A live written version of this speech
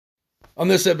On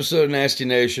this episode of Nasty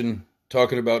Nation,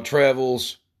 talking about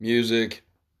travels, music,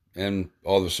 and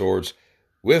all the sorts,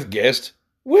 with guest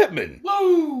Whitman.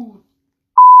 Woo!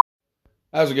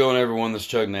 How's it going, everyone? This is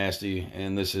Chuck Nasty,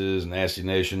 and this is Nasty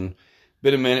Nation.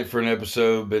 Been a minute for an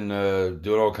episode. Been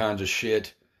doing all kinds of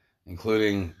shit,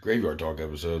 including Graveyard Talk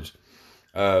episodes.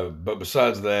 But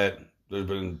besides that, there's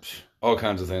been all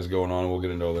kinds of things going on, and we'll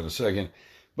get into all that in a second.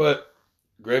 But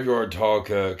Graveyard Talk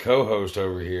co-host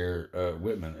over here,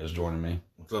 Whitman, is joining me.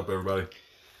 What's up, everybody?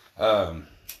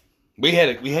 We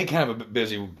had kind of a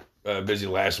busy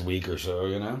last week or so,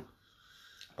 you know.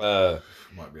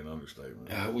 Might be an understatement.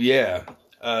 Yeah.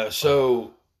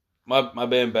 So my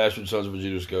band Bastard Sons of a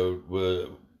Judas Goat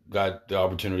got the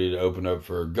opportunity to open up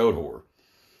for Goat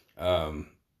Whore.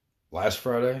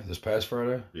 This past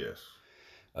Friday. Yes.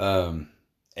 And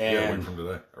a week from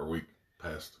today, or week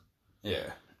past. Yeah.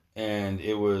 And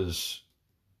it was,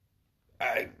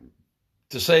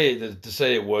 to say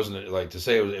it wasn't like, to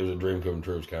say it was a dream come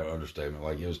true was kind of an understatement.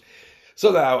 Like, it was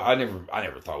something I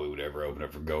never thought we would ever open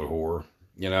up for Goat Whore.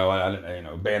 You know,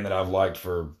 a band that I've liked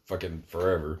for fucking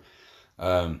forever.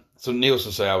 So needless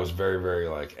to say, I was very, very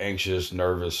like anxious,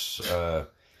 nervous. That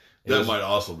might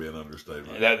also be an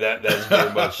understatement. That's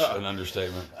very much an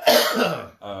understatement.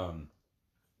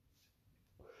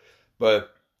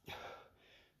 But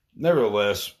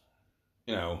nevertheless,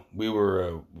 you know, we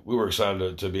were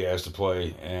excited to be asked to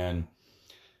play, and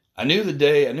I knew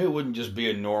it wouldn't just be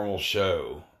a normal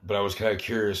show, but I was kind of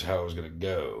curious how it was going to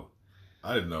go.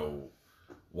 I didn't know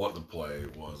what the play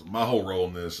was. My whole role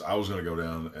in this, I was going to go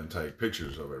down and take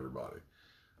pictures of everybody.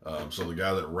 So the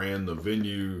guy that ran the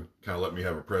venue kind of let me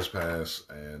have a press pass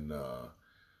and,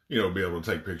 be able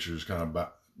to take pictures kind of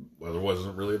well, there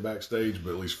wasn't really a backstage,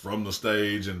 but at least from the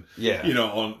stage and,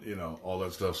 all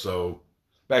that stuff. So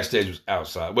backstage was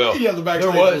outside. Well, yeah, the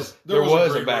backstage there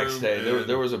was a backstage.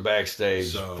 There was a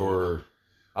backstage for,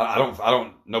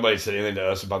 nobody said anything to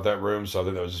us about that room. So I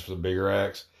think that was just for the bigger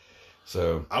acts.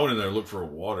 So I went in there to look for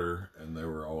water, and they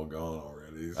were all gone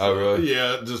already. So, oh, really?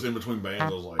 Yeah, just in between bands, I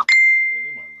was like, man,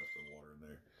 they might have left the water in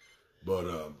there. But,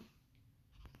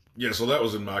 yeah, so that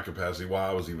was in my capacity, why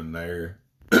I was even there,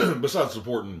 besides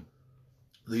supporting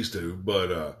these two.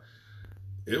 But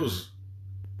it was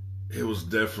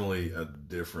definitely a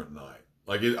different night.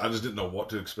 Like, I just didn't know what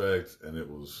to expect, and it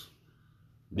was...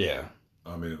 Yeah.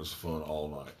 I mean, it was fun all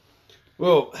night.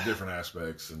 Well... Different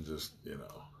aspects, and just,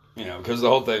 because the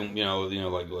whole thing,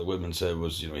 like Whitman said,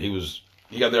 was,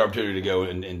 he got the opportunity to go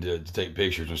and to take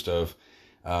pictures and stuff,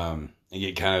 and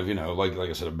get kind of, like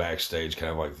I said, a backstage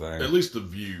kind of like thing. At least the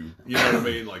view, you know what I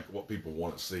mean? Like what people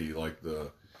want to see. Like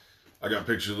I got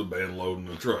pictures of the band loading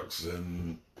the trucks,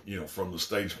 and from the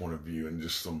stage point of view, and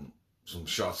just some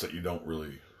shots that you don't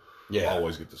really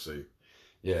always get to see.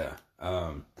 Yeah.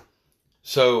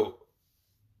 So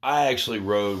I actually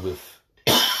rode with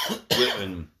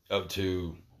Whitman up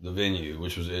to the venue,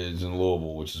 which is in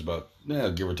Louisville, which is about,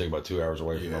 give or take about 2 hours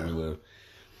away from where we live.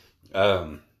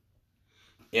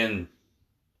 And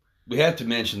we have to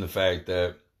mention the fact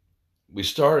that we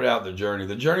started out the journey.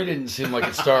 The journey didn't seem like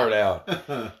it started out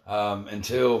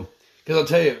until, because I'll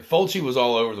tell you, Fulci was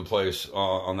all over the place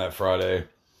on that Friday.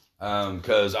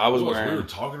 Because I was wearing... We were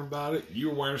talking about it. You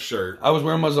were wearing a shirt. I was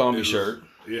wearing my zombie shirt.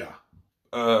 Yeah.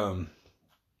 The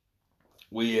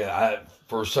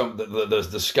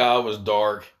sky was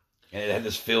dark and it had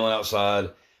this feeling outside.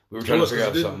 We were trying to figure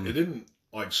out something. It didn't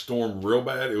like storm real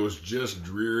bad. It was just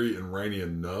dreary and rainy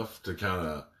enough to kind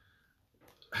of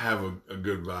have a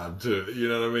good vibe to it. You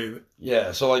know what I mean?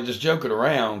 Yeah. So like just joking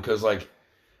around, because like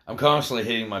I'm constantly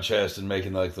hitting my chest and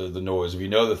making like the noise. If you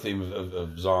know the theme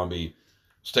of zombie,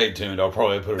 stay tuned. I'll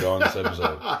probably put it on this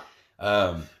episode.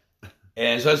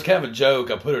 And so it's kind of a joke.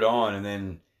 I put it on, and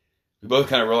then we both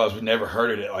kind of realized we'd never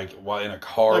heard it like while in a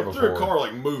car like before. Through a car,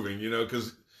 like moving,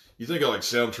 because you think of like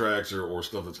soundtracks or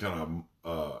stuff that's kind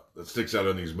of that sticks out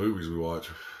in these movies we watch,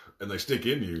 and they stick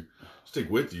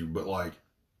with you. But like,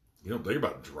 you don't think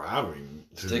about driving.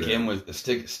 Stick in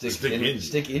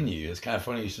you. It's kind of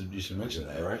funny you should mention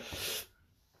that, right?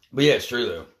 But yeah, it's true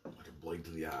though. Like a blade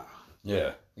to the eye.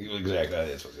 Yeah, exactly.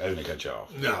 I didn't cut you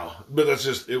off. No, but that's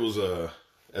just, it was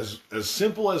as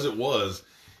simple as it was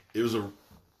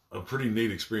a pretty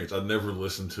neat experience. I'd never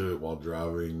listened to it while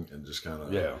driving, and just kind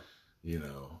of, It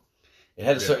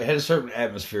had a certain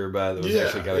atmosphere about it that was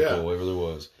actually kind of cool. It really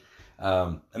was.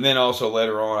 And then also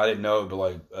later on, I didn't know it, but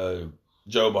like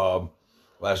Joe Bob,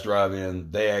 last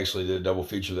drive-in, they actually did a double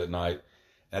feature that night.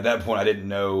 And at that point, I didn't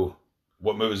know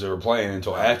what movies they were playing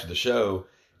until after the show.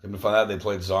 Come to find out, they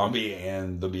played Zombie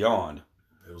and The Beyond.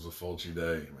 It was a Fulci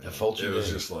day, man. A Fulci day. It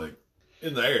was just like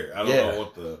in the air. I don't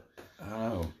know. I don't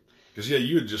know. Because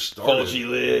you had just started. Fulci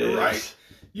lives. Right.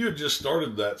 You had just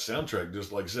started that soundtrack,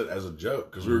 just like I said, as a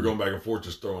joke. Because we were going back and forth,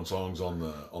 just throwing songs on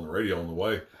the radio on the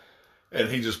way. And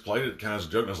he just played it kind of as a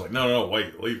joke. And I was like, no,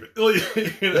 wait, leave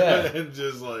it. You know? Yeah. And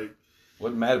just like.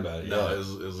 Wasn't mad about it. No, yeah.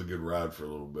 it was a good ride for a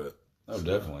little bit. Oh,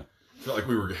 definitely. I felt like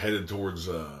we were headed towards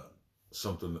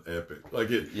something epic.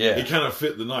 Like it kind of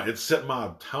fit the night. It set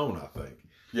my tone, I think.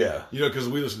 Yeah. You know, because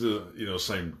we listen to,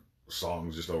 same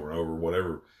songs just over and over,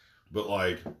 whatever. But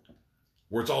like,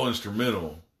 where it's all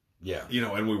instrumental. Yeah.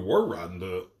 And we were riding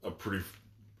to a pretty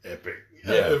epic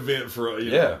event for,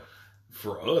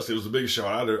 for us. It was the biggest show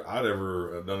I'd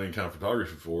ever done any kind of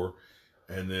photography for.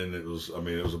 And then it was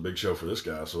a big show for this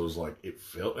guy. So it was like, it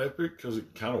felt epic because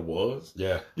it kind of was.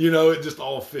 Yeah. It just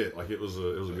all fit. Like it was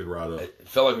a good ride up. It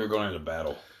felt like we were going into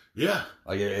battle. Yeah.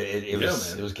 Like it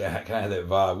was kind of had that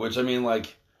vibe, which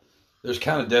like, there's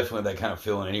kind of definitely that kind of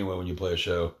feeling anyway when you play a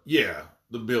show. Yeah.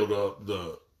 The build up,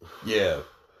 Yeah.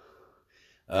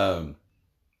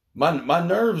 My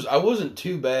nerves, I wasn't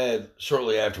too bad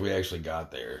shortly after we actually got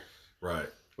there. Right.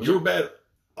 You were bad.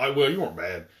 You weren't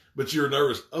bad. But you were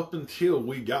nervous up until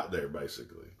we got there,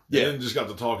 basically. Yeah. And then just got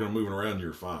to talking and moving around, you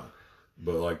were fine.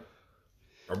 But, like,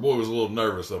 our boy was a little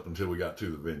nervous up until we got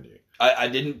to the venue. I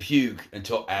didn't puke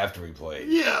until after we played.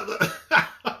 Yeah.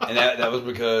 And that was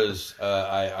because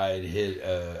I had hit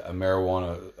a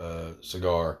marijuana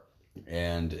cigar,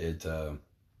 and it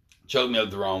choked me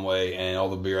up the wrong way, and all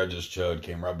the beer I just chugged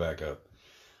came right back up.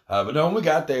 But no, when we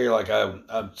got there, like,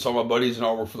 I saw my buddies in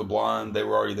Artwork for the Blind. They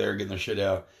were already there getting their shit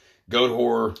out. Goat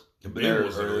Horror. Ben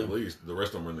was there at least. The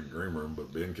rest of them were in the green room,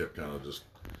 but Ben kept kind of just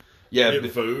getting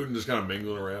food and just kind of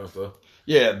mingling around and stuff.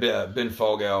 Yeah, Ben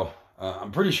Falgow.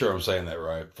 I'm pretty sure I'm saying that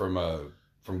right. From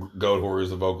Goat Horror, is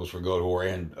the vocals for Goat Horror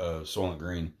and Soylent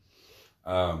Green,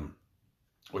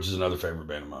 which is another favorite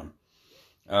band of mine.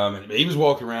 And he was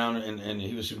walking around and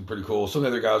he was super pretty cool. Some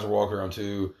of the other guys were walking around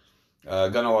too.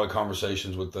 Got in a lot of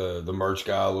conversations with the merch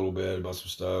guy a little bit about some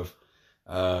stuff.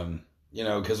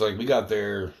 Because like we got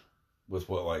there with it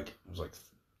was like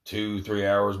 2-3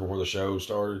 hours before the show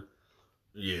started.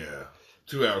 Yeah,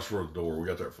 2 hours for the door. We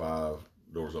got there at 5.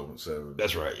 Doors open at 7.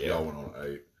 That's right. Yeah, y'all went on at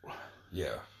 8.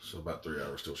 Yeah, so about 3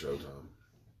 hours till showtime.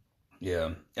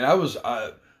 Yeah, and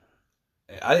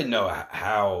I didn't know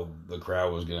how the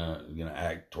crowd was gonna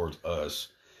act towards us.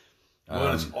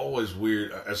 Well, it's always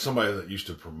weird. As somebody that used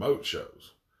to promote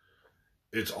shows,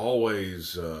 it's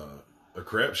always a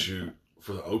crapshoot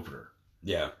for the opener.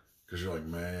 Yeah. Because you're like,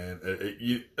 man,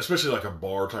 especially like a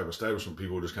bar type establishment,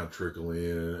 people just kind of trickle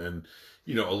in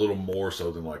and a little more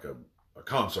so than like a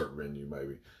concert venue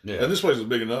maybe. Yeah. And this place is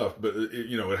big enough, but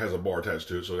it has a bar attached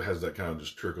to it, so it has that kind of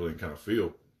just trickling kind of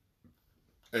feel.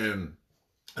 And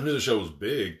I knew the show was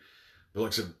big, but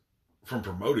like I said, from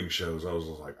promoting shows, I was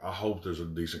like, I hope there's a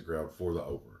decent crowd for the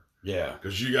opener. Yeah.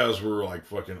 Because you guys were like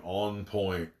fucking on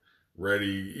point,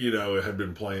 ready, it had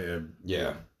been playing.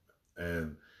 Yeah.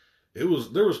 And there was,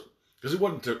 because it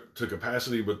wasn't to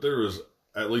capacity, but there was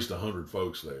at least 100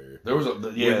 folks there. There was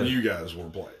when you guys were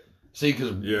playing. See,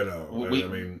 because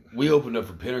we opened up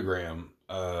for Pentagram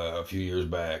a few years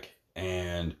back,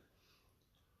 and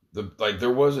there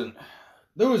was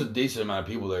a decent amount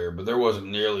of people there, but there wasn't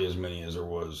nearly as many as there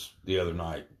was the other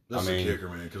night. That's the kicker,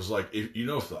 man. Because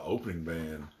if the opening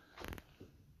band,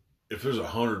 if there's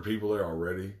 100 people there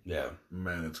already,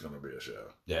 man, it's gonna be a show.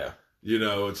 Yeah.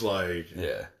 It's like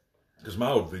because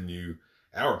my old venue,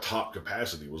 our top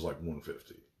capacity was like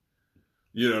 150.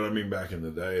 You know what I mean? Back in the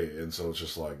day. And so it's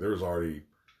just like, there was already,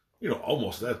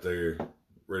 almost that there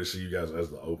ready to see you guys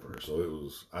as the opener. So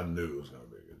I knew it was going to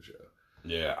be a good show.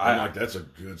 Yeah. That's a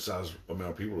good size amount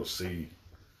of people to see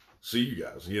you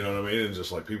guys. You know what I mean? And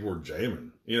just like people were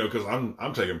jamming, because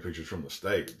I'm taking pictures from the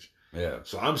stage. Yeah.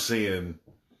 So I'm seeing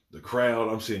the crowd.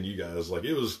 I'm seeing you guys. Like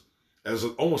it was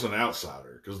almost an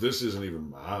outsider, because this isn't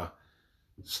even my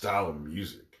style of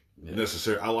music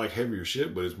necessarily. I like heavier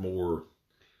shit, but it's more,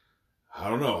 I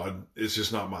don't know. It's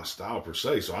just not my style per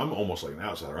se. So I'm almost like an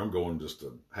outsider. I'm going just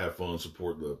to have fun,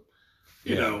 support the,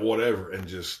 whatever, and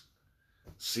just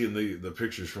seeing the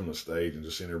pictures from the stage and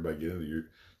just seeing everybody get into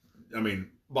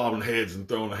bobbing heads and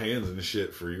throwing the hands and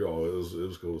shit for you all. It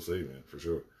was cool to see, man, for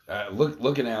sure.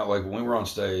 Looking out, like when we were on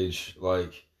stage,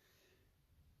 like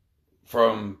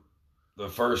from the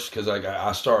first, because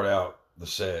I start out the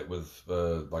set with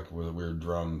a weird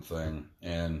drum thing,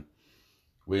 and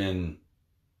when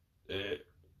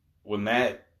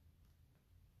that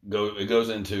goes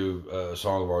into a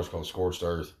song of ours called Scorched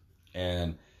Earth,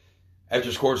 and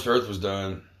after Scorched Earth was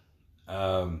done,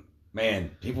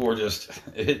 man, people were just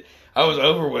I was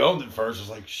overwhelmed at first. I was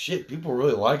like, shit, people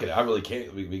really like it. I really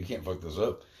can't, we can't fuck this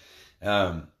up.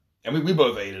 and we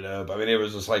both ate it up. I mean, it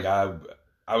was just like I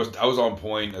was on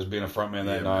point as being a frontman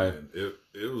that night. Man.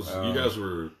 It was you guys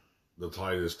were the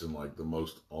tightest and like the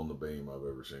most on the beam I've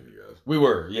ever seen you guys. We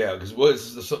were, yeah, because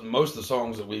most of the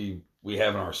songs that we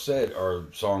have in our set are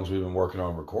songs we've been working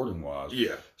on recording wise.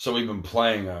 Yeah. So we've been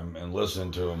playing them and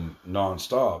listening to them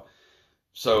nonstop.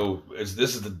 So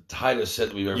this is the tightest set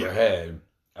that we've ever had,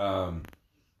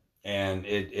 and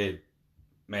it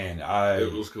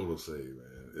was cool to see,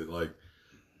 man. It like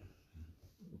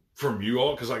from you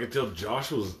all, because I could tell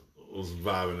Josh was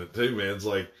vibing it too, man. It's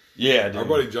like our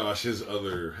buddy Josh, his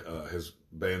other his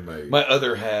bandmate, my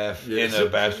other half in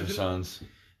Bastard Sons.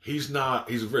 He's a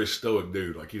very stoic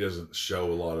dude. Like he doesn't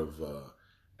show a lot of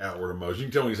outward emotion. You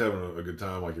can tell when he's having a good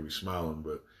time, like if he's smiling,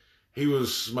 but he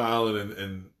was smiling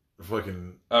and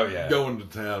fucking going to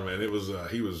town, man. It was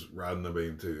he was riding the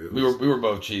beam too. We were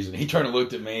both cheesing. He turned and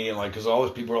looked at me and like, because all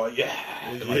those people were like,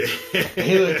 and, like,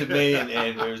 he looked at me and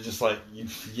it was just like,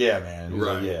 yeah, man.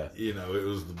 Right. Like, yeah. You know,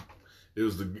 it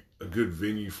was a good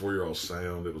venue for your all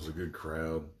sound. It was a good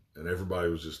crowd, and everybody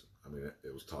was just. I mean,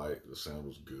 it was tight. The sound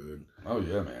was good. Oh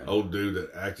yeah, man. Old dude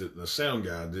that acted, the sound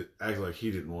guy acted like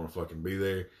he didn't want to fucking be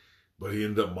there, but he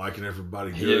ended up micing everybody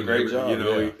good. He did a great job. You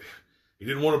know, he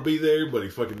didn't want to be there, but he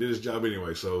fucking did his job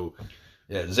anyway. So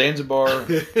yeah, Zanzibar.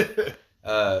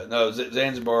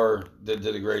 Zanzibar did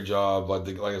a great job. Like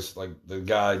the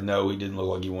guy. No, he didn't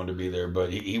look like he wanted to be there,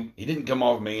 but he didn't come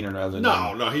off mean or nothing.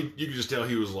 No. You could just tell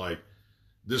he was like,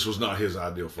 this was not his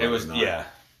ideal Friday night.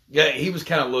 Yeah. He was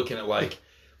kind of looking at like.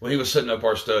 When he was setting up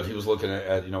our stuff, he was looking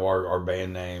at our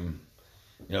band name,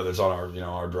 that's on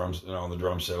our drums, on the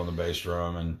drum set on the bass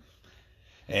drum,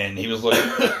 and he was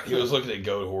looking at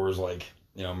Goat Whores like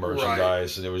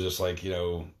merchandise, and it was just like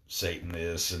Satan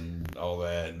this and all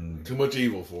that, and too much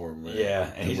evil for him, man.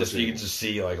 Yeah, and you could just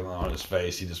see like on his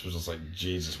face, he just was just like,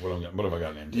 Jesus, what have I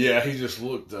gotten into? Yeah, he just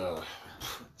looked.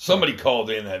 Somebody called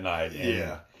in that night.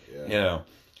 And,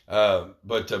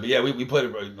 but yeah, we played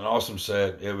an awesome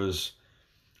set. It was.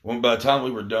 By the time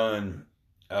we were done,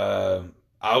 I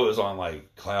was on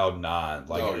like cloud 9.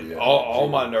 Like all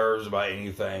my nerves about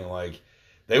anything, like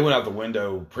they went out the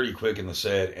window pretty quick in the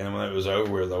set. And when it was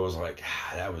over with, I was like,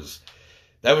 that was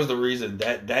the reason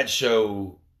that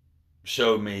show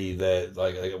showed me that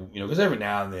like because every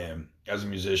now and then, as a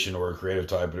musician or a creative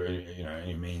type, or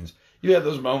any means, you have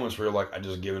those moments where you're like, I'm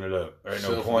just giving it up. There ain't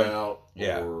no point. Or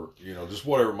just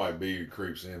whatever it might be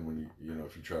creeps in when you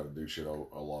if you try to do shit a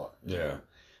lot. Yeah.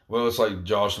 Well, it's like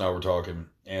Josh and I were talking,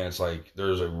 and it's like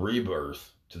there's a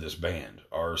rebirth to this band.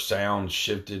 Our sound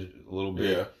shifted a little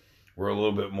bit. Yeah. We're a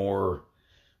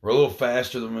little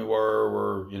faster than we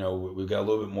were. We've got a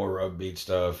little bit more upbeat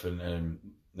stuff and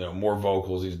more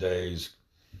vocals these days.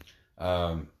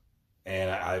 And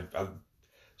I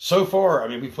so far, I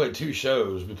mean, we played 2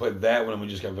 shows. We played that one, and we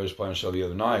just got finished playing a show the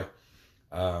other night.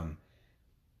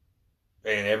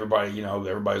 And everybody,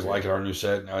 everybody's liking our new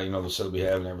set now, the set we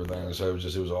have and everything. So it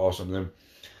was awesome. And then,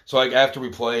 so like after we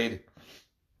played,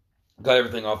 got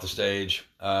everything off the stage,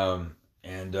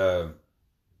 and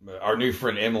our new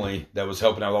friend Emily that was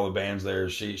helping out all the bands there,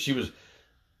 she was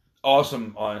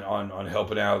awesome on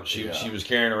helping out. She was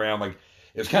carrying around, like,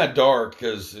 it was kind of dark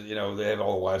because they had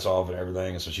all the lights off and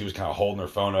everything, and so she was kind of holding her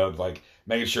phone up, like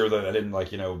making sure that I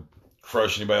didn't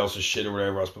crush anybody else's shit or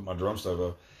whatever. I was putting my drum stuff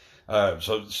up.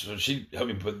 So she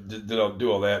helped me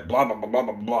do all that, blah, blah, blah, blah,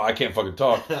 blah, blah. I can't fucking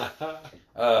talk.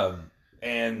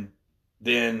 And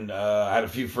then I had a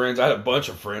few friends. I had a bunch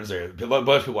of friends there. A bunch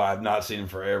of people I had not seen in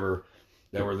forever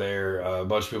that were there. A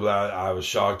bunch of people that I was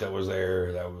shocked that was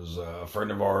there. That was a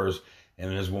friend of ours,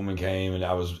 and his woman came, and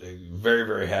I was very,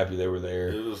 very happy they were there.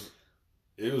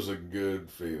 It was a good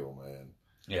feel, man.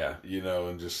 Yeah.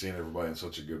 And just seeing everybody in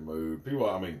such a good mood. People,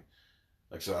 I mean,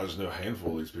 like I said, I just knew a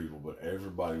handful of these people, but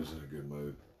everybody was in a good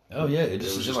mood. Oh yeah, it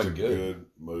was just like a good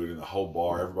mood in the whole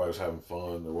bar. Everybody was having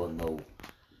fun. There wasn't no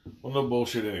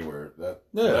bullshit anywhere.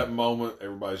 That moment,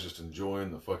 everybody's just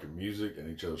enjoying the fucking music and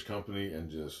each other's company,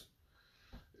 and just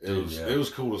it was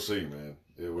cool to see, man.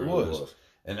 It really was.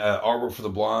 And Artwork for the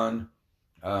Blind,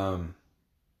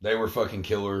 they were fucking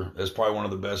killer. That's probably one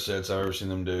of the best sets I've ever seen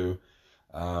them do.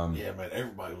 Yeah, man,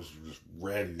 everybody was just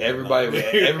ready. Everybody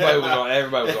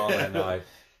was on that night,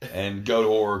 and Go to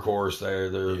Horror, of course.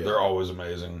 They're always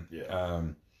amazing. Yeah.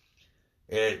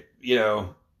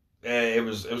 It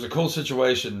was a cool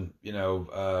situation.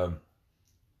 To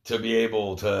be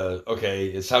able to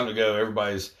it's time to go.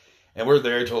 And we're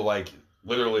there till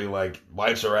literally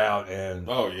lights are out, and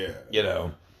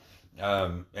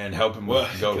and helping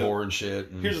with Go to Horror and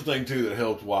shit. And here's the thing too that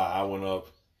helped why I went up,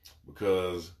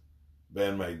 because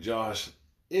bandmate Josh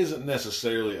isn't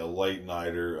necessarily a late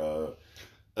nighter.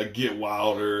 a get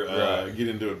wilder, Right. get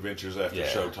into adventures after Yeah.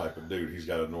 show type of dude. He's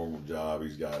got a normal job.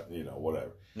 He's got,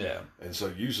 whatever. Yeah. And so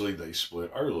usually they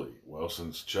split early. Well,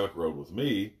 since Chuck rode with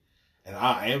me, and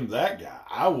I am that guy,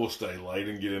 I will stay late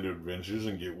and get into adventures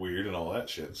and get weird and all that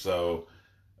shit. So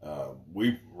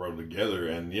we rode together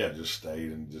and just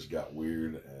stayed and just got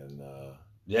weird and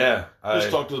Yeah. just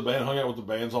talked to the band, hung out with the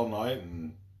bands all night,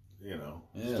 and just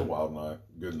Yeah. a wild night,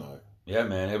 good night. Yeah,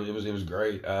 man, it was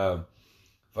great.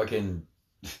 Fucking,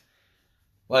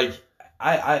 like,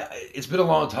 I it's been a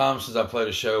long time since I played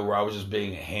a show where I was just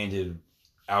being handed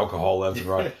alcohol left and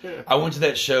right. I went to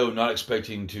that show not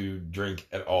expecting to drink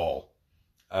at all,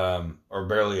 or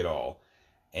barely at all,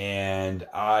 and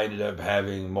I ended up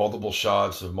having multiple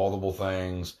shots of multiple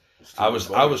things. I was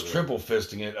triple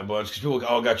fisting it a bunch because people go,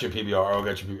 "Oh, got your PBR, oh,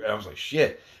 got your PBR." I was like,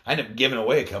 "Shit!" I ended up giving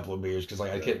away a couple of beers because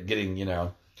like I kept getting,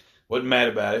 wasn't mad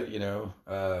about it,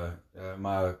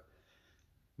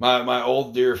 My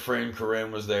old dear friend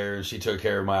Corinne was there, and she took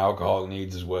care of my alcoholic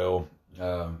needs as well,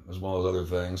 as well as other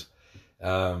things.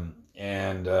 It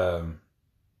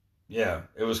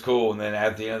was cool. And then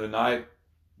at the end of the night,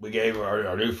 we gave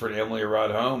our new friend Emily a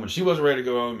ride home, and she wasn't ready to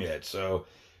go home yet, so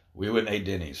we went and ate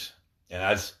Denny's. And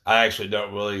I actually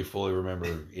don't really fully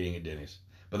remember eating at Denny's,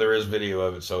 but there is video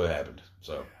of it, so it happened.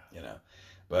 So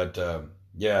but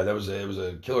it was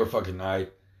a killer fucking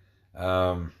night.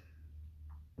 And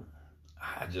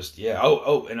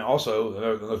also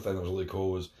another thing that was really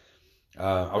cool was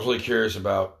I was really curious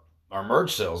about our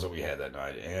merch sales that we had that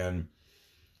night, and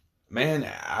man,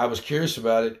 I was curious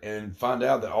about it and find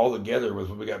out that all together with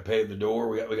what we got paid at the door,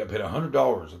 we got paid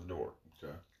 $100 at the door.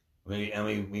 Okay.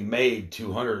 We made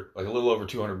 $200, like a little over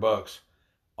 $200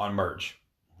 on merch.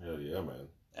 Hell yeah, man.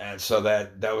 And so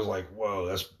that was like, whoa,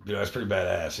 that's pretty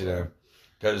badass,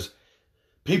 because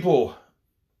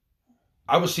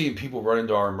I was seeing people run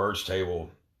into our merch table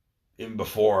even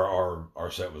before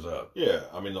our set was up. Yeah,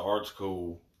 I mean the art's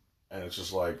cool, and it's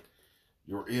just like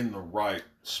you're in the right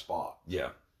spot. Yeah,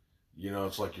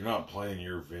 it's like you're not playing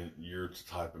your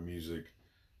type of music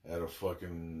at a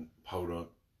fucking podunk,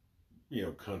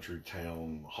 country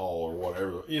town hall or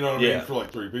whatever. You know what I mean? For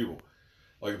like 3 people,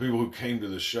 like the people who came to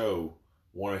the show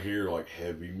want to hear like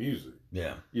heavy music.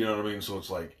 Yeah, you know what I mean. So it's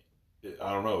like,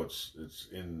 I don't know. It's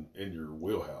in your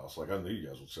wheelhouse. Like I knew you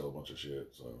guys would sell a bunch of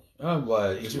shit. So I'm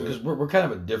glad because we're kind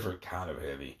of a different kind of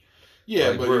heavy. Yeah,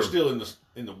 like but you're still in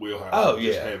the wheelhouse. Oh of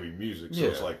yeah, just heavy music. So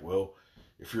it's like, well,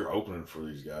 if you're opening for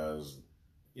these guys,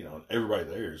 everybody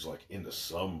there is like into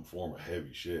some form of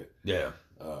heavy shit. Yeah.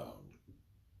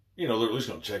 They're at least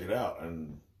gonna check it out.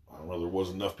 And I don't know, there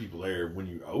wasn't enough people there when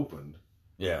you opened.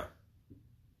 Yeah.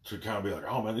 To kind of be like,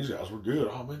 oh man, these guys were good.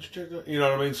 Oh man, you check that out. You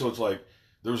know what I mean? So it's like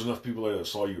there was enough people there that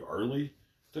saw you early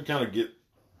to kind of get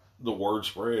the word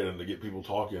spread and to get people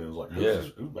talking. And it was like,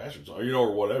 who bastards are,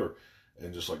 or whatever.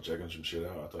 And just like checking some shit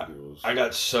out. I think it was. I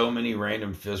got so many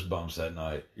random fist bumps that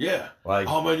night. Yeah. Like,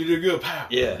 oh man, you did good, pal.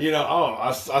 Yeah.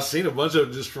 I seen a bunch of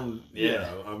it just from,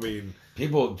 I mean.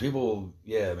 People,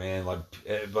 yeah, man. Like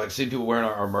seeing people wearing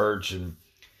our merch, and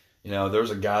there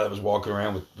was a guy that was walking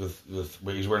around with he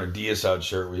was wearing a Deicide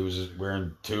shirt where he was just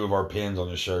wearing 2 of our pins on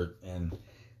his shirt, and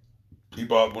he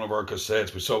bought one of our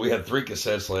cassettes. We had 3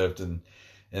 cassettes left, and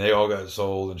they all got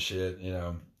sold and shit.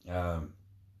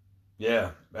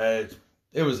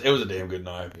 It was a damn good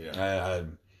night. Yeah.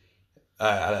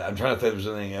 I'm trying to think if there's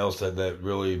anything else that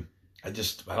really I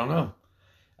don't know.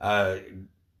 I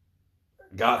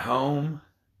got home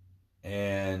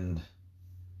and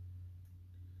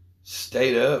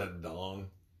stayed up. At dawn.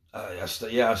 I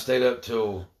stayed up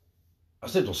till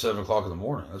 7:00 in the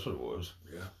morning. That's what it was.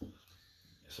 Yeah.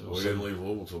 So we didn't leave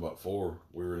Louisville till about 4.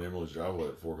 We were in Emily's driveway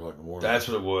at 4:00 in the morning. That's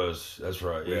what it was. That's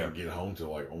right. We didn't get home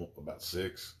till like about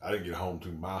 6. I didn't get home to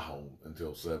my home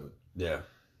until 7. Yeah.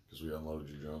 Because we unloaded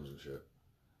your drums and shit.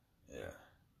 Yeah.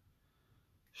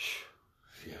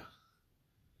 Yeah.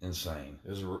 Insane. It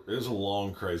was a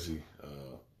long, crazy.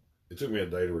 It took me a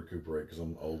day to recuperate because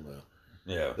I'm old now.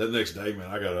 Yeah. That next day,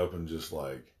 man, I got up and just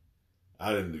like,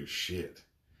 I didn't do shit.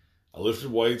 I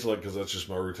lifted weights because that's just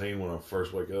my routine when I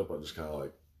first wake up. I just kind of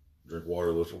like drink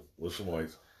water, lift some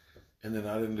weights, and then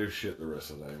I didn't do shit the rest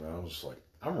of the day, man. I was just like,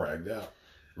 I'm ragged out.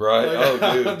 Right?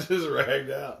 Oh, dude, I'm just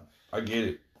ragged out. I get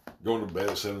it. Going to bed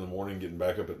at 7 in the morning, getting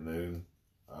back up at noon,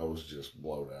 I was just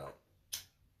blowed out.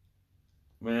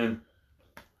 Man,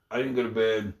 I didn't go to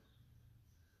bed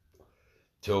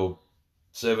till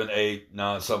 7, 8,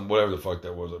 9, something, whatever the fuck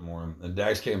that was that morning. And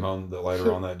Dax came home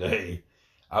later on that day.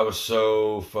 I was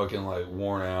so fucking like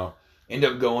worn out.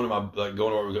 Ended up going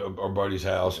to our buddy's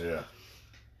house. Yeah.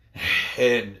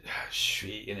 And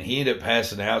he ended up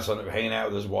passing out, so I ended up hanging out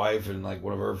with his wife and like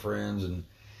one of her friends, and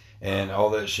and all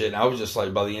that shit. And I was just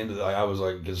like, by the end of the, like, I was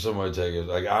like, can somebody take it?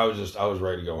 Like, I was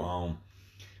ready to go home.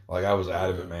 Like, I was out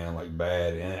of it, man, like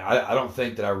bad. And I don't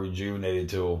think that I rejuvenated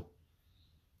till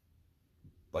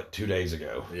like 2 days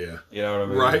ago. Yeah. You know what I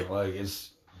mean? Right. Like, it's.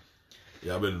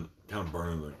 Yeah, I've been kind of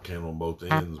burning the candle on both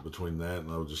ends between that,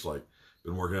 and I was just like,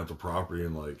 been working out the property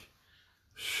and like,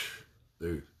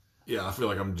 dude. Yeah, I feel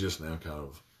like I'm just now kind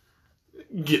of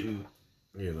getting,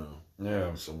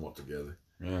 Yeah. somewhat together.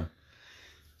 Yeah.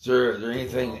 Is there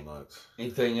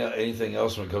anything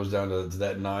else when it comes down to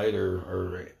that night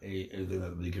or anything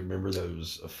that you can remember that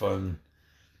was a fun?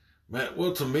 Man,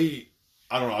 well, to me,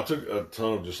 I don't know. I took a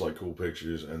ton of just like cool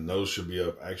pictures, and those should be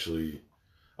up actually.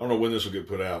 I don't know when this will get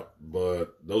put out,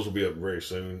 but those will be up very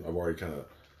soon. I've already kind of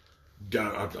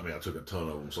got. I took a ton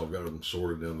of them, so I've got them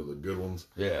sorted down to the good ones.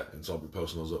 Yeah. And so I'll be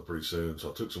posting those up pretty soon. So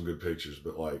I took some good pictures,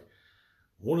 but like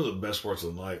one of the best parts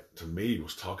of the night to me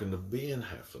was talking to Ben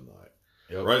half the night.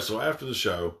 Yep. Right. So after the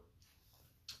show,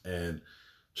 and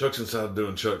Chuck's inside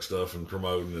doing Chuck stuff and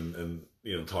promoting and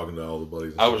talking to all the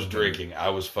buddies. I was drinking. I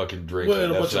was fucking drinking.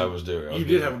 Well, that's what I was doing. You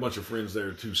did have a bunch of friends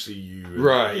there to see you. And,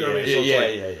 right. You know what I mean? So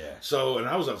yeah. So, and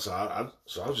I was outside.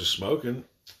 So I was just smoking,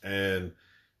 and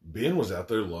Ben was out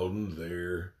there loading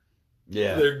their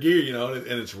gear,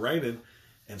 and it's raining.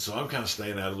 And so I'm kind of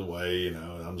staying out of the way, and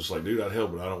I'm just like, dude, I'd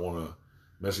help, but I don't want to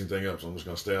mess anything up. So I'm just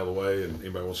going to stay out of the way. And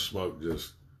anybody wants to smoke,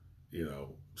 just,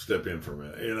 step in for a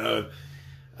minute,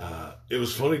 it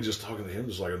was funny just talking to him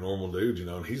just like a normal dude,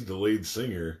 and he's the lead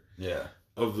singer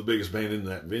of the biggest band in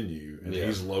that venue, and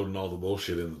he's loading all the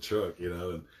bullshit in the truck,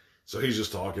 and so he's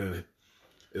just talking, and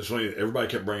it's funny, everybody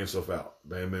kept bringing stuff out,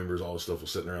 band members, all this stuff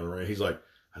was sitting around the ring. He's like,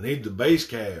 I need the bass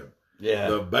cab. Yeah.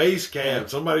 The bass cab.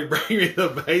 Somebody bring me the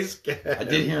bass cab. I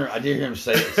did hear him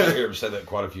say that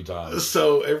quite a few times.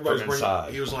 So everybody's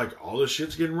bringing, he was like, all this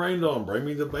shit's getting rained on, bring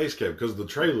me the bass cab, because the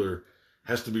trailer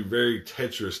has to be very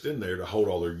Tetrised in there to hold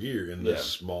all their gear in this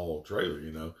small trailer,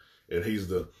 and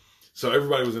so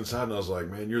everybody was inside, and I was like,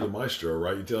 man, you're the maestro,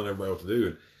 right? You're telling everybody what to do.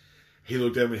 And he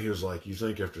looked at me and he was like, you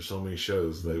think after so many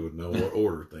shows they would know what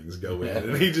order things go in?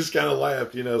 And he just kind of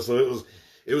laughed, so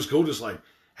it was cool just like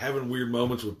having weird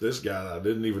moments with this guy that I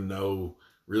didn't even know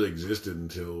really existed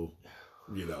until,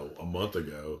 a month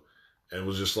ago, and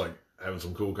was just like, having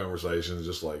some cool conversations,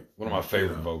 just like one of my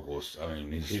favorite vocalists. I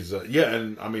mean, he's he's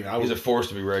a force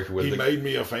to be reckoned with. He made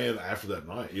me a fan after that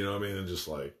night, and just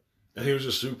like, and he was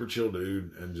just super chill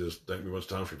dude, and just thanked me much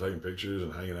time for taking pictures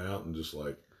and hanging out, and just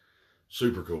like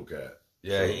super cool cat.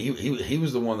 Yeah, so, he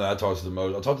was the one that I talked to the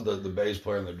most. I talked to the bass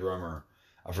player and the drummer.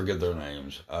 I forget their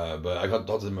names, but I got to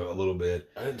talk to them a little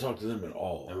bit. I didn't talk to them at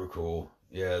all. They were cool.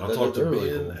 Yeah, I talked to Ben really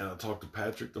cool. and I talked to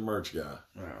Patrick, the merch guy.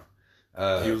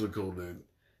 Yeah, he was a cool dude.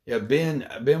 Yeah,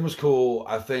 Ben was cool.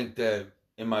 I think that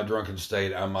in my drunken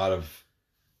state, I might have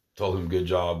told him good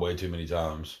job way too many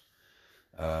times.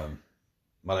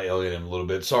 Might have yelled at him a little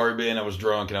bit. Sorry, Ben, I was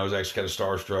drunk and I was actually kind of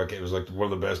starstruck. It was like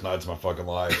one of the best nights of my fucking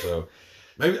life. So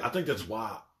maybe I think that's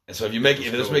why. And so if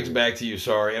this makes it back to you,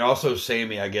 sorry. And also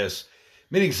Sammy, I guess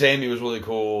meeting Sammy was really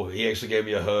cool. He actually gave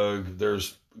me a hug.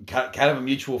 There's kind of a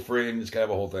mutual friend. It's kind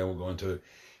of a whole thing. We'll go into it.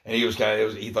 And he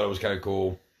thought it was kind of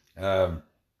cool.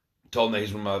 Told him that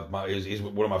he's one of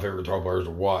my favorite guitar players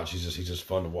to watch. He's just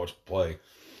fun to watch play.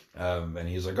 And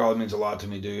he's like, oh, it means a lot to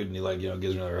me, dude. And he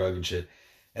gives me another hug and shit.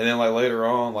 And then later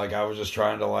on, I was just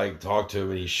trying to talk to him,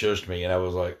 and he shushed me, and I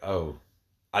was like, oh,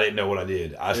 I didn't know what I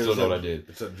did. I still know what I did.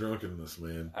 It's that drunkenness,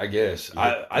 man. I guess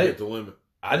I hit the limit.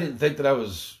 I didn't think that I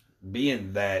was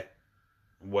being that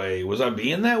way. Was I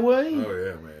being that way? Oh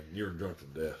yeah, man. You were drunk to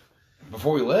death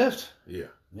before we left. Yeah.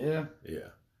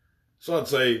 So I'd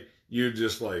say you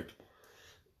just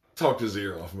talked his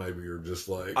ear off, maybe, or just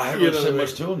I haven't said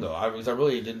much to him though. I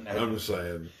really didn't. I'm just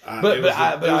saying, it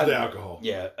was the alcohol.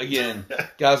 Yeah, again,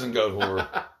 guys and goat whore.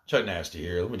 Chuck Nasty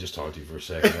here. Let me just talk to you for a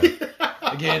second.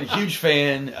 Again, huge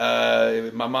fan.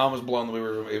 My mom was blown that we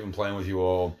were even playing with you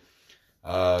all.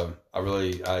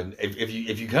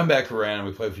 If you come back around and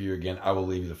we play for you again, I will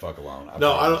leave you the fuck alone. I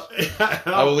don't.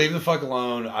 I will leave the fuck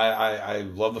alone. I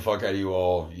love the fuck out of you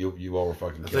all. You all were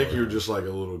fucking. I think you were just like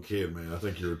a little kid, man. I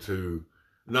think you were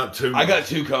not too. I got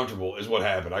too comfortable, is what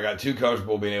happened. I got too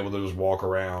comfortable being able to just walk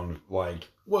around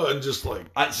Well, and just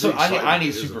I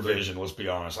need supervision. Let's be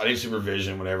honest. I need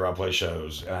supervision whenever I play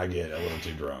shows, and I get a little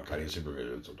too drunk. I need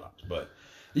supervision sometimes, but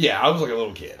yeah, I was like a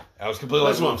little kid. I was completely.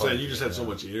 That's what I'm saying. You just had so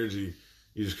much energy,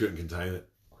 you just couldn't contain it.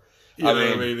 You know what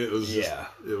I mean? It was it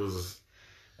was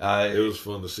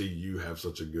fun to see you have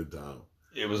such a good time.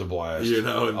 It was a blast,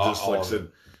 and just like I said,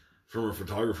 from a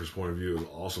photographer's point of view, it was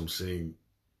awesome seeing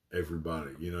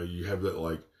everybody. You have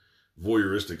that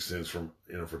voyeuristic sense from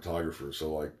a photographer.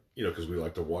 So you know, because we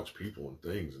like to watch people and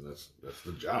things, and that's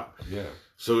the job. Yeah.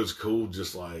 So it's cool,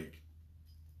 just like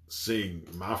seeing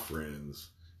my friends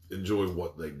enjoy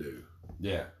what they do.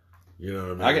 Yeah. You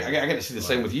know what I mean? I got to see the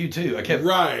same with you too. I kept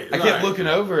looking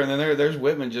over, and then there's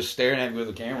Whitman just staring at me with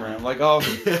the camera. And I'm like, oh,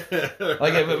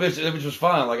 like it was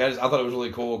fun. Like I thought it was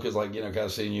really cool because, like, you know, kind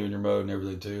of seeing you in your mode and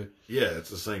everything too. Yeah,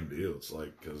 it's the same deal. It's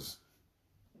like, because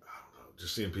I don't know,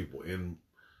 just seeing people in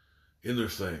their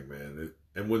thing, man.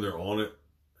 And when they're on it,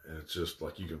 and it's just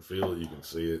like you can feel it, you can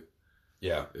see it.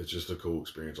 Yeah, it's just a cool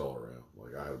experience all around.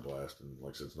 Like I had a blast, and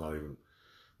like I said, it's not even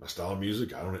my style of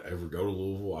music. I don't ever go to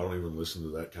Louisville. I don't even listen to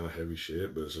that kind of heavy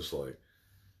shit. But it's just like,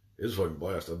 it's a fucking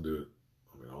blast. I'd do it.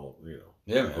 I mean, all, you know,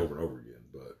 yeah, man, over and over again.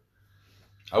 But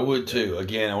I would too.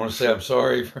 Again, I want to say I'm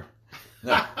sorry for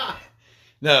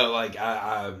no, like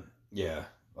I did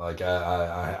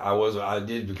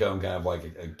become kind of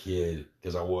like a kid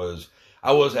because I was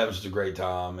having such a great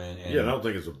time and yeah, I don't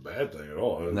think it's a bad thing at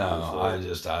all.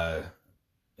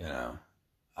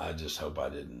 I just hope I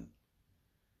didn't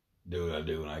do what I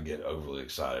do when I get overly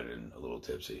excited and a little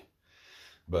tipsy.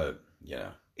 But, you know,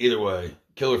 either way,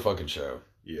 killer fucking show.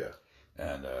 Yeah.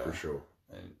 And for sure.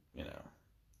 And you know.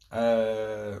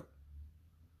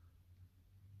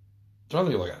 Trying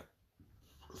to think of like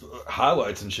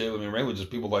highlights and shit. I mean, mainly just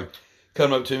people like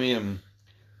coming up to me and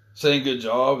saying good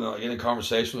job and like in a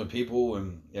conversation with people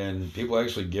and people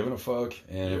actually giving a fuck.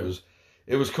 And it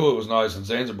was cool. It was nice. And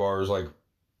Zanzibar is like,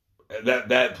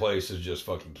 that place is just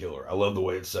fucking killer. I love the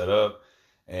way it's set up.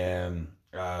 And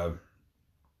yeah,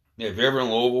 if you're ever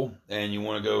in Louisville and you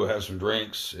want to go have some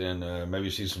drinks and maybe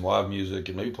see some live music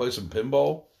and maybe play some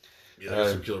pinball. Yeah,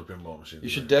 there's some killer pinball machines. You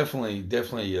should definitely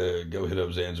go hit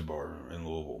up Zanzibar in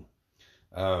Louisville.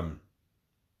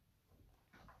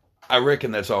 I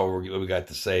reckon that's all we got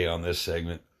to say on this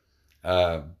segment.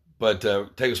 But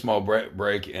take a small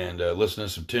break and listen to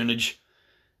some tunage.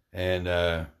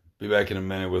 And be back in a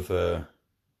minute with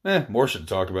more shit to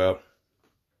talk about.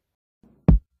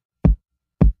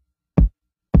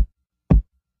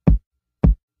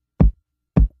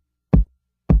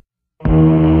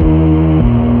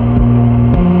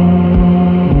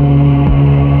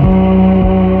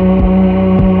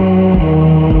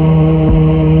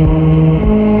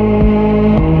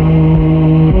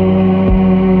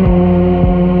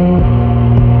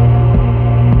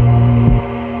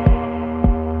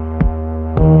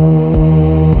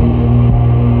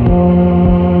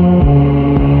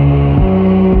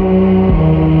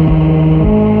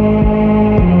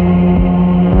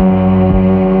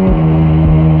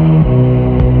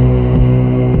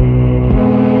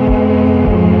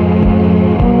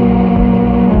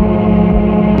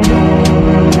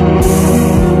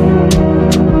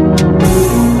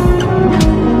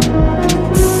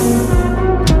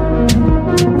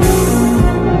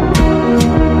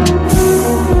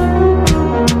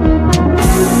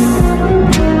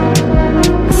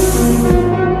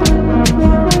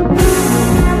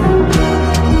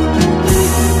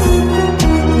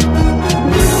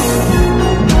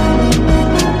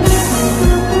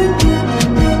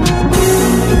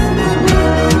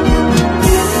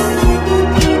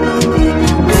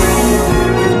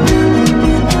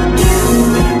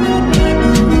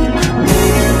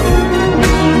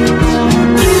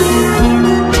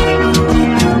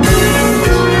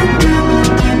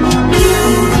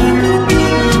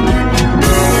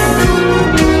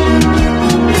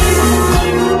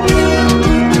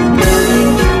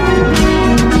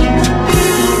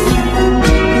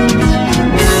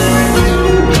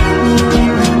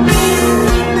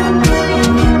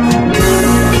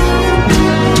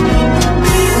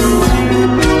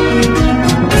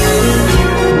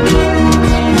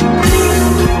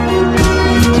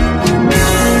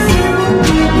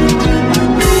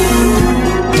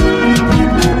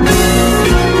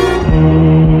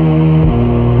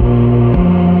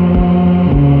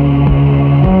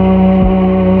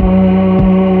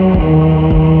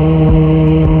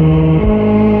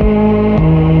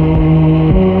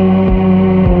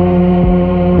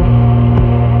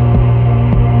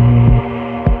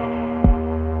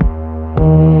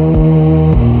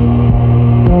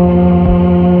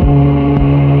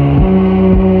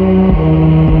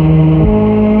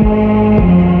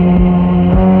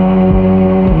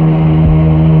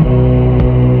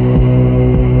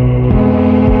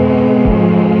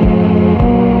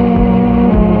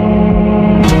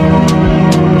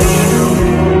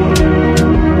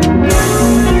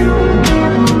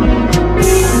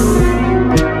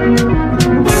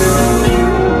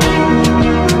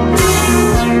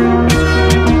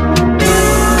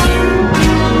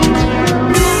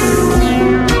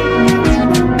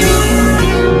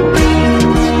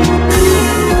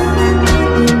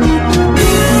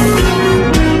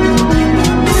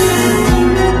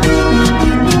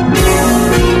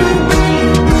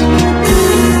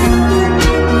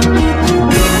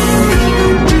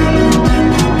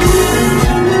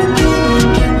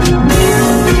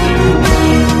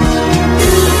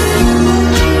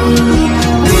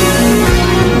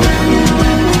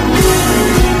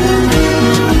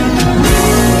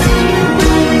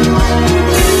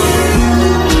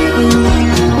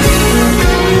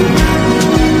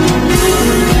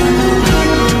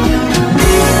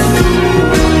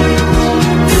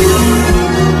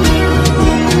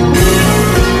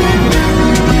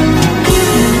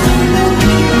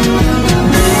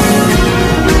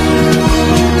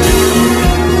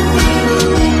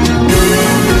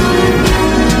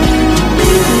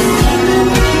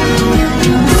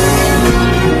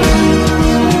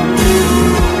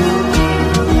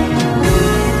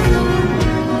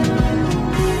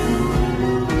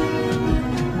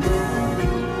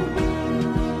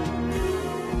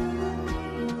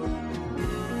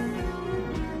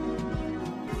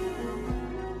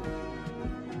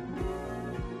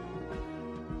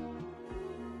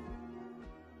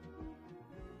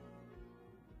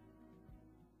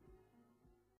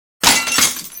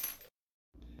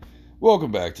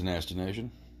 Welcome back to Nasty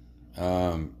Nation.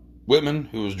 Whitman,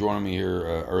 who was joining me here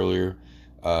earlier,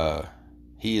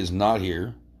 he is not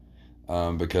here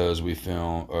because we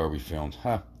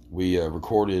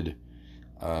recorded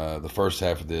the first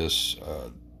half of this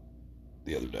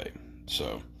the other day.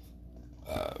 So,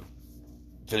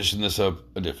 finishing this up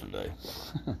a different day.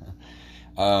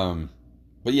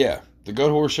 But yeah, the Goat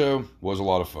Horse Show was a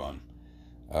lot of fun.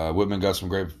 Whitman got some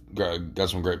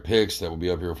great picks that will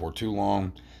be up here before too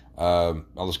long.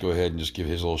 I'll just go ahead and just give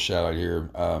his little shout out here.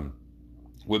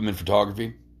 Whitman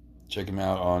Photography. Check him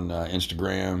out on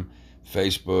Instagram,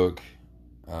 Facebook,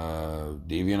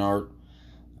 DeviantArt.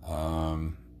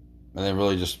 And then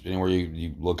really just anywhere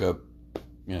you look up,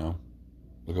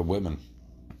 look up Whitman.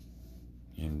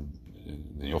 And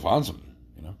then you'll find something,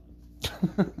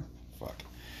 Fuck.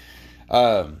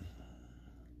 But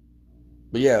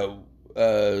yeah,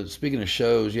 speaking of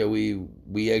shows, yeah, we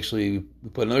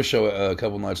put another show a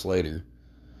couple nights later.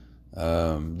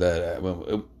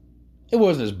 It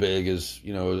wasn't as big as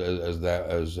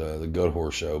the Goat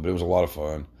Horse Show, but it was a lot of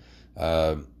fun.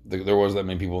 There wasn't that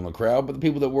many people in the crowd, but the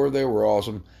people that were there were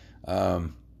awesome.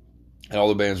 And all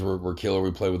the bands were killer.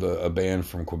 We played with a band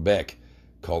from Quebec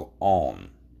called On,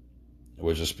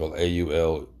 which is spelled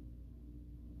AULNES.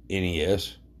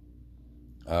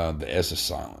 The S is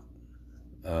silent.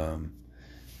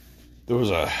 There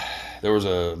was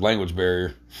a language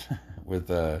barrier with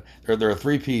they're a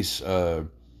 3-piece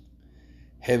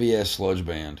heavy ass sludge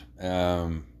band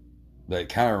that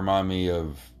kind of remind me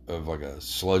of like a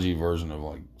sludgy version of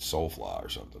like Soulfly or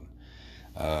something,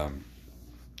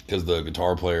 because the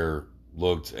guitar player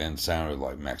looked and sounded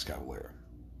like Max Cavalera.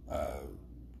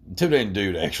 Intimidating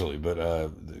dude actually,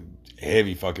 but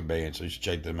heavy fucking band, so you should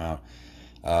check them out.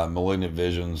 Malignant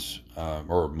Vision,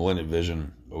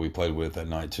 we played with that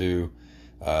night too.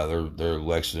 They're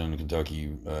Lexington,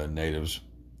 Kentucky natives.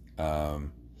 They're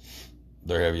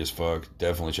heavy as fuck.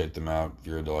 Definitely check them out if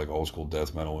you're into like old school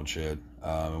death metal and shit.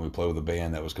 And we played with a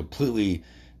band that was completely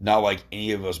not like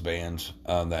any of us bands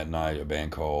that night. A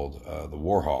band called the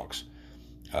Warhawks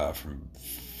from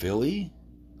Philly,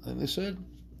 I think they said.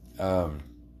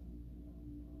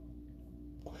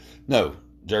 No,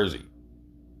 Jersey.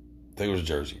 I think it was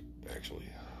Jersey, actually.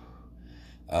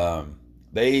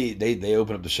 They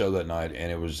opened up the show that night,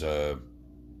 and it was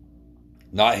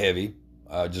not heavy,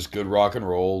 just good rock and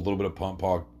roll, a little bit of pop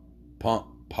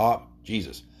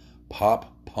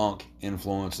punk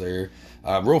influence there.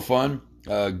 Real fun,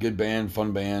 good band,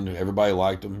 fun band. Everybody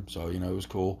liked them, so it was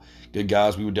cool. Good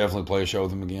guys. We would definitely play a show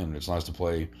with them again. It's nice to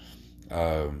play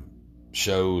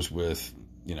shows with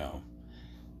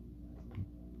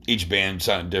each band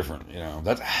sounded different.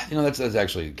 That's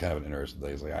actually kind of an interesting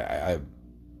thing. It's like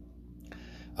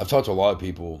I've talked to a lot of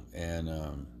people,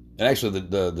 and actually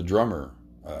the drummer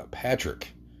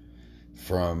Patrick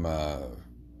from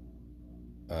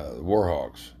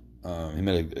Warhawks, he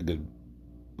made a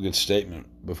good statement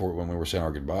before when we were saying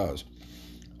our goodbyes.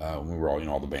 When we were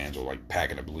all the bands were like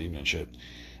packing up, leaving and shit,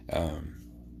 and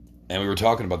we were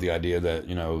talking about the idea that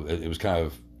it was kind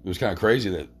of crazy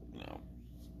that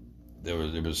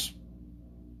it was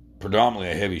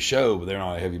predominantly a heavy show, but they're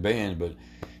not a heavy band. But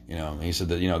he said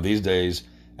that these days,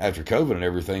 after COVID and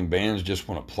everything, bands just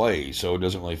want to play, so it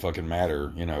doesn't really fucking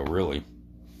matter, really.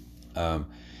 I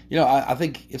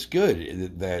think it's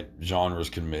good that genres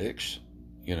can mix,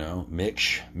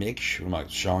 mix. I'm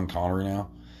like Sean Connery now.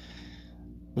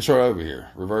 Let's start over here,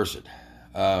 reverse it.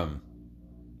 I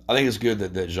think it's good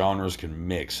that genres can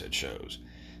mix at shows.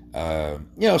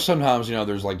 Sometimes,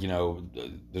 there's like,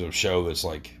 there's a show that's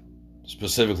like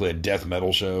specifically a death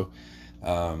metal show,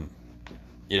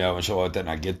 and shit like that, and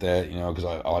I get that, because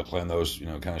I like playing those,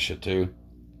 kind of shit too.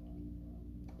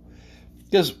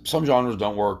 Because some genres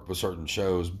don't work with certain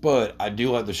shows, but I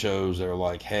do like the shows that are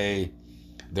like, hey,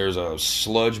 there's a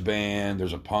sludge band,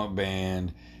 there's a punk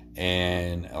band,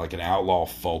 and like an outlaw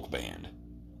folk band.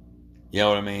 You know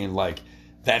what I mean? Like,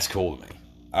 that's cool to me.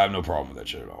 I have no problem with that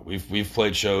shit at all. We've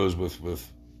played shows with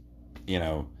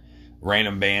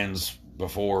random bands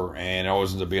before, and it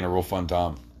always ends up being a real fun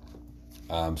time.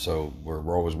 So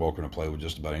we're always welcome to play with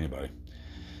just about anybody.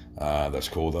 That's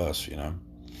cool with us,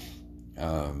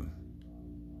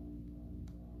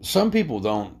 Some people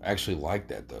don't actually like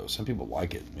that though. Some people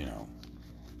like it,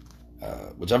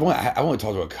 which I've only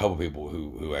talked to a couple people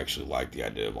who actually like the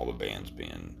idea of all the bands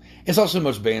being. It's not so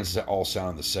much bands that all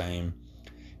sound the same.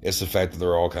 It's the fact that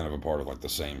they're all kind of a part of like the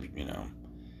same,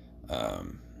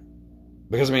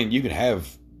 because you can have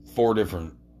 4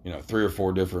 different, 3 or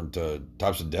 4 different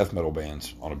types of death metal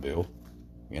bands on a bill.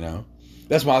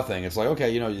 That's my thing. It's like,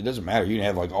 okay, it doesn't matter. You can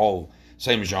have like all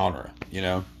same genre,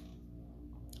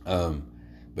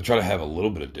 but try to have a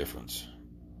little bit of difference,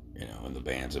 in the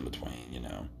bands in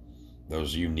between,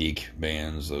 those unique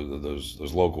bands,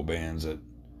 those local bands that,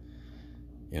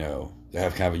 they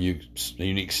have kind of a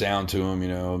unique sound to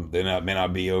them, they may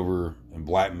not be over in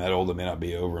black metal, they may not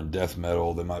be over in death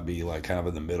metal, they might be like kind of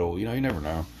in the middle, you never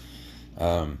know.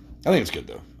 I think it's good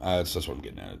though. That's what I'm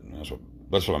getting at.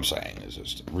 That's what I'm saying, is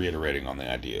just reiterating on the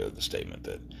idea of the statement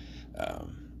that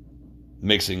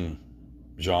mixing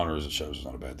genres of shows is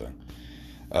not a bad thing.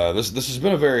 This has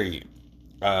been a very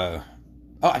I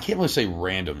can't really say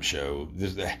random show.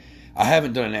 I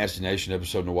haven't done a Nasty Nation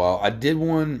episode in a while. I did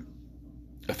one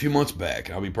a few months back.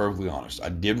 I'll be perfectly honest. I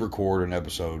did record an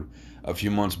episode a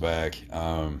few months back,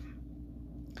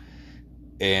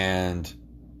 and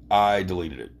I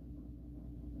deleted it.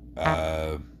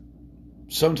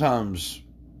 Sometimes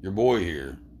your boy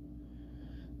here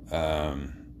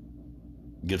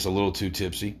gets a little too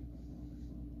tipsy.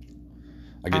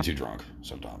 I get too drunk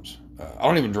sometimes. I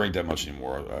don't even drink that much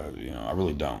anymore. I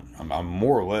really don't. I'm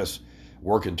more or less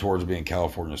working towards being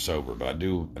California sober, but I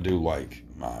do like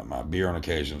my beer on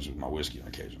occasions, my whiskey on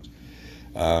occasions.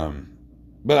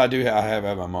 But I have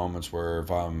had my moments where if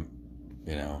I'm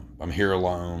here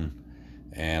alone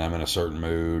and I'm in a certain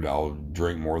mood, I'll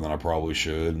drink more than I probably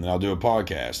should, and then I'll do a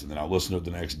podcast, and then I'll listen to it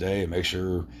the next day and make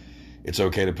sure it's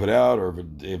okay to put out, or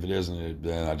if it isn't,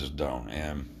 then I just don't.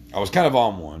 And I was kind of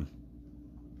on one.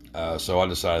 So I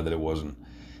decided that it wasn't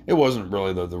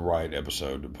really the right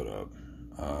episode to put up.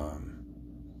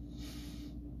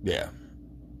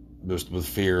 Just with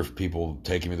fear of people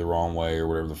taking me the wrong way or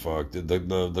whatever the fuck.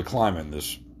 The climate in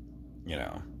this,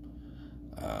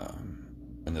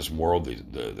 in this world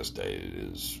this day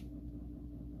is,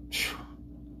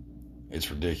 it's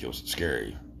ridiculous. It's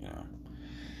scary.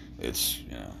 It's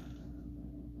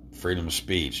freedom of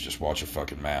speech. Just watch your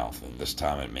fucking mouth. And this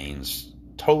time it means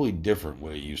totally different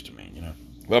what it used to mean,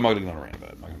 But I'm not going to go rant about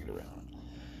it. I'm not going to get around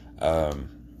it.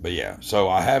 But yeah, so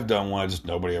I have done one. Just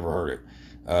nobody ever heard it.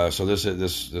 So this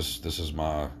is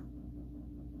my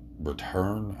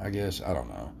return, I guess. I don't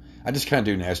know. I just kind of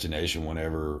do Nasty Nation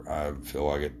whenever I feel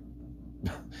like it.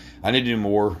 I need to do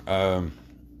more. I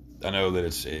know that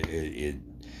it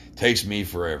takes me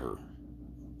forever.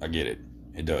 I get it.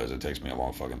 It does. It takes me a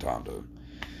long fucking time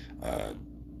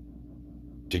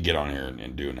to get on here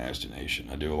and do a Nasty Nation.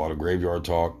 I do a lot of graveyard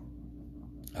talk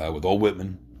with Old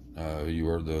Whitman. You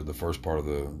heard the first part of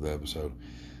the episode.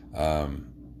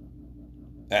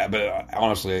 But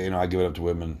honestly, I give it up to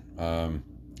Whitman.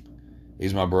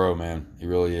 He's my bro, man. He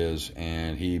really is,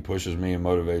 and he pushes me and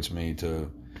motivates me to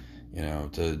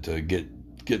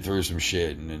get through some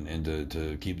shit and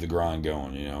to keep the grind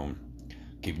going.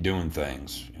 Keep doing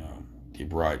things.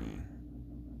 Keep writing,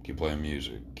 keep playing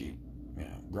music, keep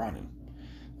grinding.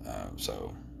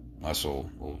 So nice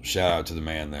little shout out to the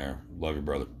man there. Love you,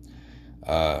 brother.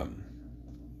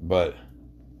 But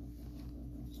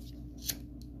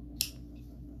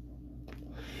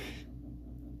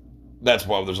that's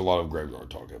why there's a lot of graveyard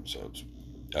talk episodes.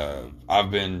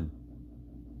 Whitman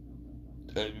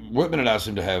and I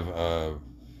seem to have,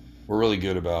 we're really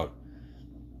good about,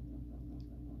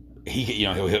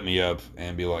 he'll hit me up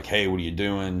and be like, hey, what are you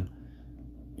doing?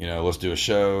 Let's do a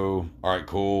show. All right,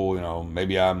 cool.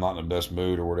 Maybe I'm not in the best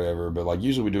mood or whatever, but like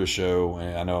usually we do a show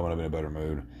and I know I'm going to be in a better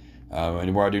mood.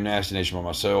 And where I do Nasty Nation by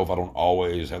myself, I don't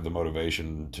always have the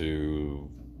motivation to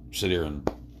sit here and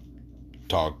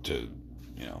talk to,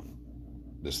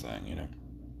 this thing,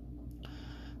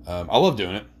 I love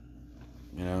doing it,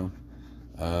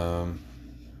 trying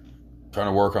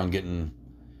to work on getting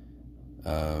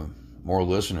more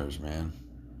listeners, man.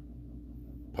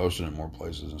 Posting it more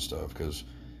places and stuff, because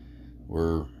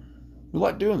we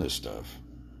like doing this stuff.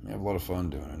 We have a lot of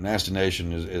fun doing it. Nasty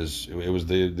Nation it was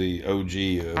the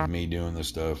OG of me doing this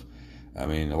stuff. I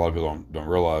mean, a lot of people don't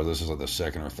realize this is like the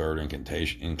second or third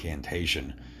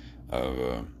incantation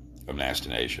of Nasty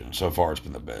Nation. So far, it's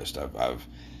been the best. I've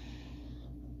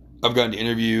gotten to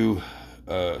interview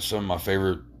some of my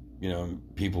favorite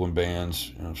people in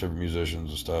bands, favorite musicians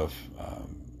and stuff,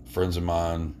 friends of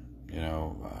mine,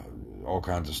 all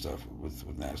kinds of stuff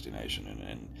with Nasty Nation,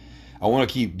 and I want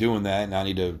to keep doing that, and I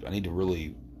need to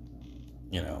really,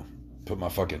 put my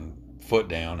fucking foot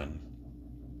down and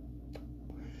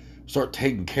start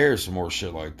taking care of some more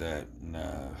shit like that, and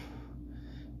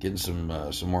getting some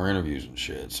more interviews and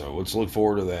shit. So let's look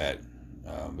forward to that.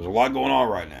 There's a lot going on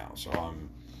right now, so I'm,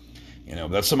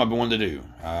 that's something I've been wanting to do.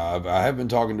 I have been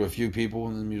talking to a few people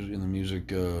in the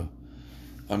music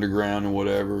underground and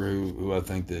whatever who I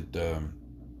think that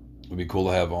would be cool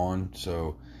to have on.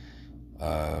 So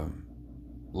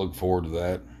look forward to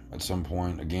that at some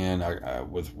point. Again, I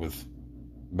with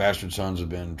Bastard Sons have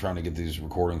been trying to get these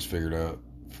recordings figured out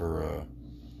for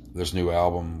this new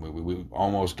album. We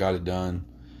almost got it done.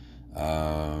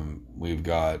 We've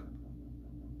got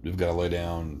to lay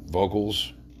down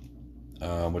vocals,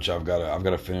 which I've got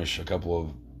to finish a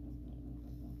couple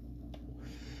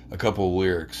of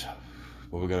lyrics,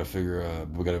 but we got to figure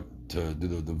we got to do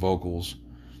the vocals,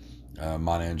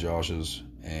 mine and Josh's,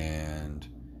 and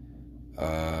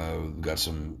we've got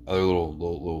some other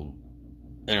little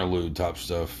interlude type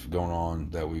stuff going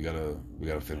on that we gotta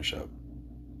finish up,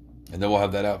 and then we'll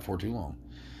have that out before too long.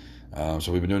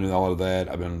 So we've been doing a lot of that.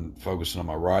 I've been focusing on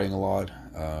my writing a lot.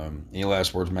 Any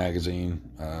Last Words magazine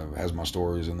has my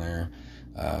stories in there,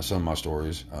 some of my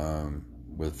stories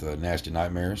with Nasty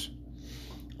Nightmares,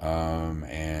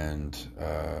 and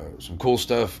some cool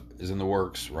stuff is in the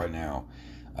works right now.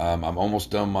 I'm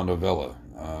almost done my novella.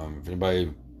 If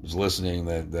anybody is listening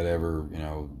that ever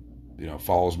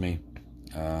follows me,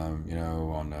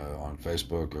 on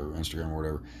Facebook or Instagram or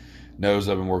whatever, knows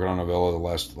I've been working on a novella the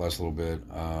last little bit,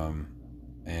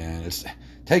 and it's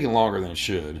taking longer than it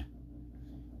should,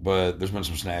 but there's been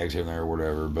some snags here and there or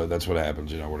whatever, but that's what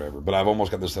happens, whatever. But I've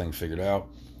almost got this thing figured out.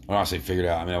 When I say figured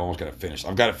out, I mean I've almost got it finished.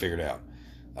 I've got it figured out,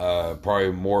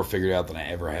 probably more figured out than I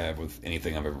ever have with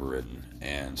anything I've ever written,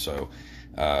 and so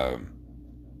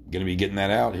gonna be getting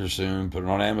that out here soon, put it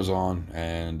on Amazon,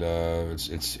 and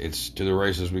it's to the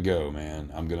races we go,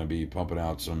 man. I'm gonna be pumping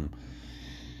out some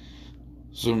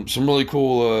really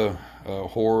cool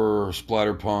horror,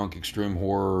 splatterpunk, extreme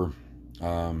horror,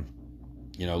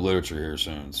 literature here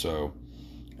soon. So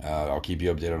I'll keep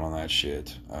you updated on that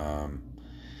shit.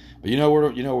 But you know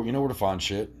where to find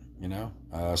shit.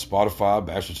 Spotify,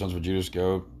 Bastard Sons of Judas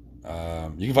Goat.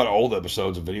 You can find old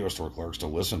episodes of Video Store Clerks to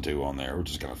listen to on there,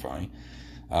 which is kind of funny.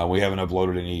 We haven't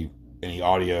uploaded any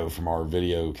audio from our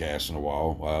video cast in a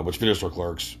while, which Video Store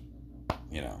Clerks,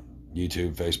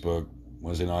 YouTube, Facebook,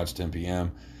 Wednesday nights, 10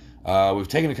 p.m. We've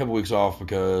taken a couple weeks off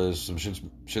because some shit's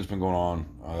been going on.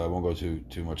 I won't go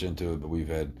too much into it, but we've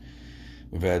had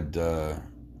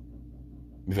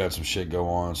some shit go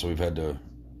on, so we've had to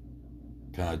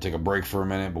kind of take a break for a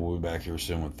minute, but we'll be back here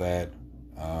soon with that.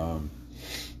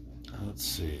 Let's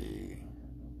see.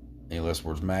 Any Less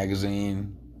Words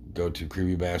magazine. Go to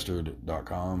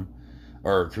creepybastard.com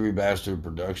or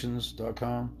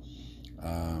creepybastardproductions.com,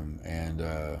 and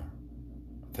I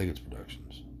think it's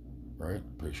productions, right?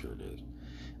 Pretty sure it is.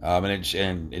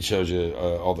 And it shows you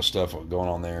all the stuff going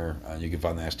on there. You can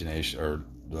find Nasty Nation or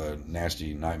the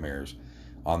Nasty Nightmares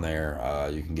on there.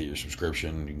 You can get your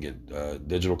subscription. You can get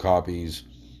digital copies.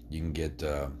 You can get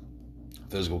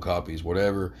physical copies,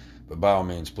 whatever. But by all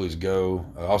means, please go.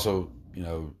 Also,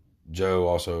 Joe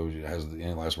also has the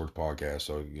Any Last Words podcast,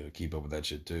 so you keep up with that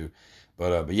shit too.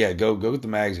 But yeah, go get the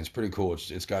magazine. It's pretty cool.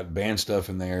 It's got band stuff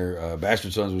in there.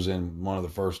 Bastard Sons was in one of the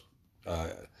first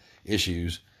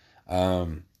issues.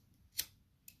 Let's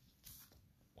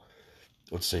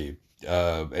see.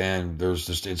 And there's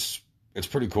just it's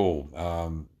pretty cool. I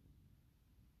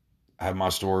have my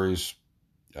stories,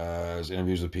 as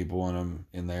interviews with people in them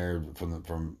in there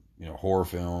from horror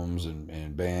films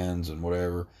and bands and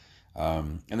whatever.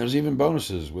 And there's even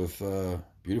bonuses with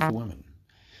beautiful women.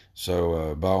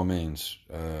 So by all means,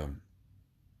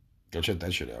 go check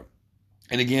that shit out.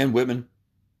 And again, women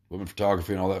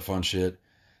photography and all that fun shit.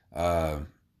 Go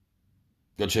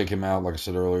check him out, like I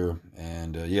said earlier.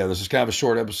 And yeah, this is kind of a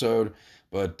short episode,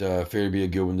 but figured it'd be a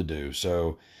good one to do.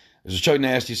 So this is Chuck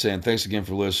Nasty saying thanks again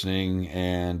for listening,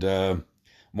 and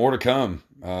more to come.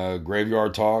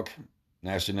 Graveyard Talk,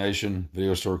 Nasty Nation,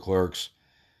 Video Store Clerks,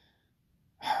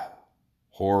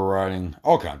 horror writing,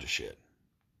 all kinds of shit.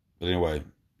 But anyway,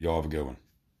 y'all have a good one.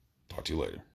 Talk to you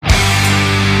later.